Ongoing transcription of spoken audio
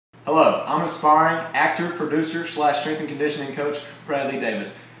Hello, I'm aspiring actor, producer, / strength and conditioning coach Bradley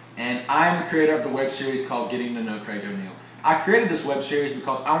Davis, and I'm the creator of the web series called Getting to Know Craig O'Neal. I created this web series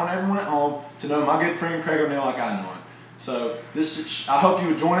because I want everyone at home to know my good friend Craig O'Neal like I know him. So I hope you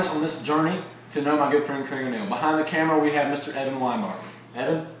would join us on this journey to know my good friend Craig O'Neal. Behind the camera we have Mr. Evan Weinberg.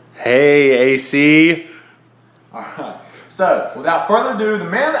 Evan? Hey, AC. Alright, so without further ado, the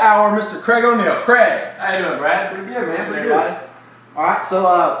man of the hour, Mr. Craig O'Neal. Craig! How you doing, Brad? Pretty good, man. Pretty good. Alright,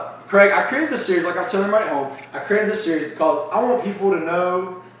 so Craig, I created this series, like I was telling everybody at home, I created this series because I want people to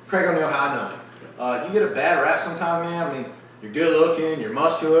know Craig O'Neal how I know him. You get a bad rap sometimes, man. I mean, you're good looking, you're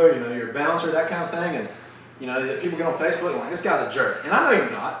muscular, you're a bouncer, that kind of thing, and people get on Facebook and like, this guy's a jerk. And I know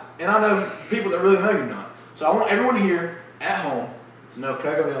you're not, and I know people that really know you're not. So I want everyone here at home to know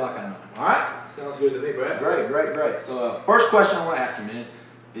Craig O'Neal like I know him. Alright? Sounds good to me, Brad. Great. So first question I want to ask you, man,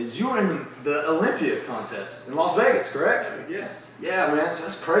 is you were in the Olympia contest in Las Vegas, correct? Yes. Yeah, man, so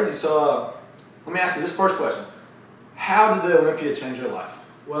that's crazy. So let me ask you this first question. How did the Olympia change your life?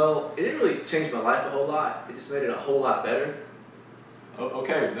 Well, it didn't really change my life a whole lot. It just made it a whole lot better.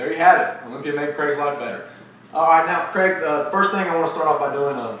 Okay, there you have it. Olympia made Craig's life better. All right, now, Craig, the first thing I want to start off by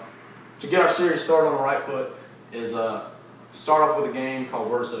doing to get our series started on the right foot is start off with a game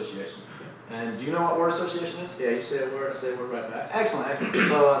called word association. And do you know what word association is? Yeah, you say a word, I say a word right back. Excellent.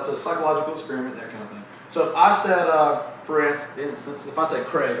 So it's a psychological experiment, that kind of thing. So if I said, for instance, if I said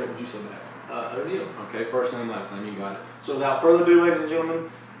Craig, what would you say back? O'Neal. Okay, first name, last name, you got it. So without further ado, ladies and gentlemen,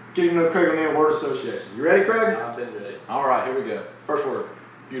 getting to know Craig O'Neal word association. You ready, Craig? I've been ready. All right, here we go. First word,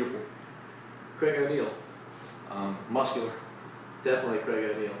 beautiful. Craig O'Neal. Muscular. Definitely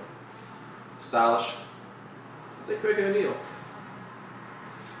Craig O'Neal. Stylish. I'd say Craig O'Neal.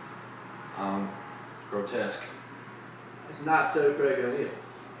 Grotesque. It's not so Craig O'Neal.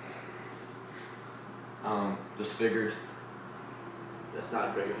 Disfigured. That's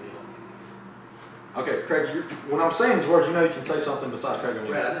not Craig O'Neal. Okay, Craig, when I'm saying these words, you know you can say something besides Craig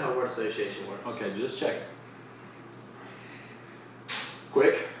O'Neal. Brad, I know how word association works. Okay, just check it.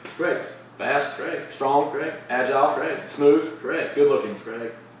 Quick. Craig. Fast. Craig. Strong. Craig. Agile. Craig. Smooth. Craig. Good looking.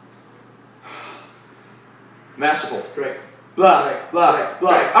 Craig. Masterful. Craig. Blah, Craig. blah, Craig.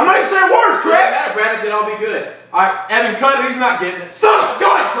 blah. Craig. I'm not even saying words, Craig! Brad, then I'll be good. Alright, Evan, cut it. He's not getting it. Stop!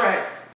 Go ahead, Craig!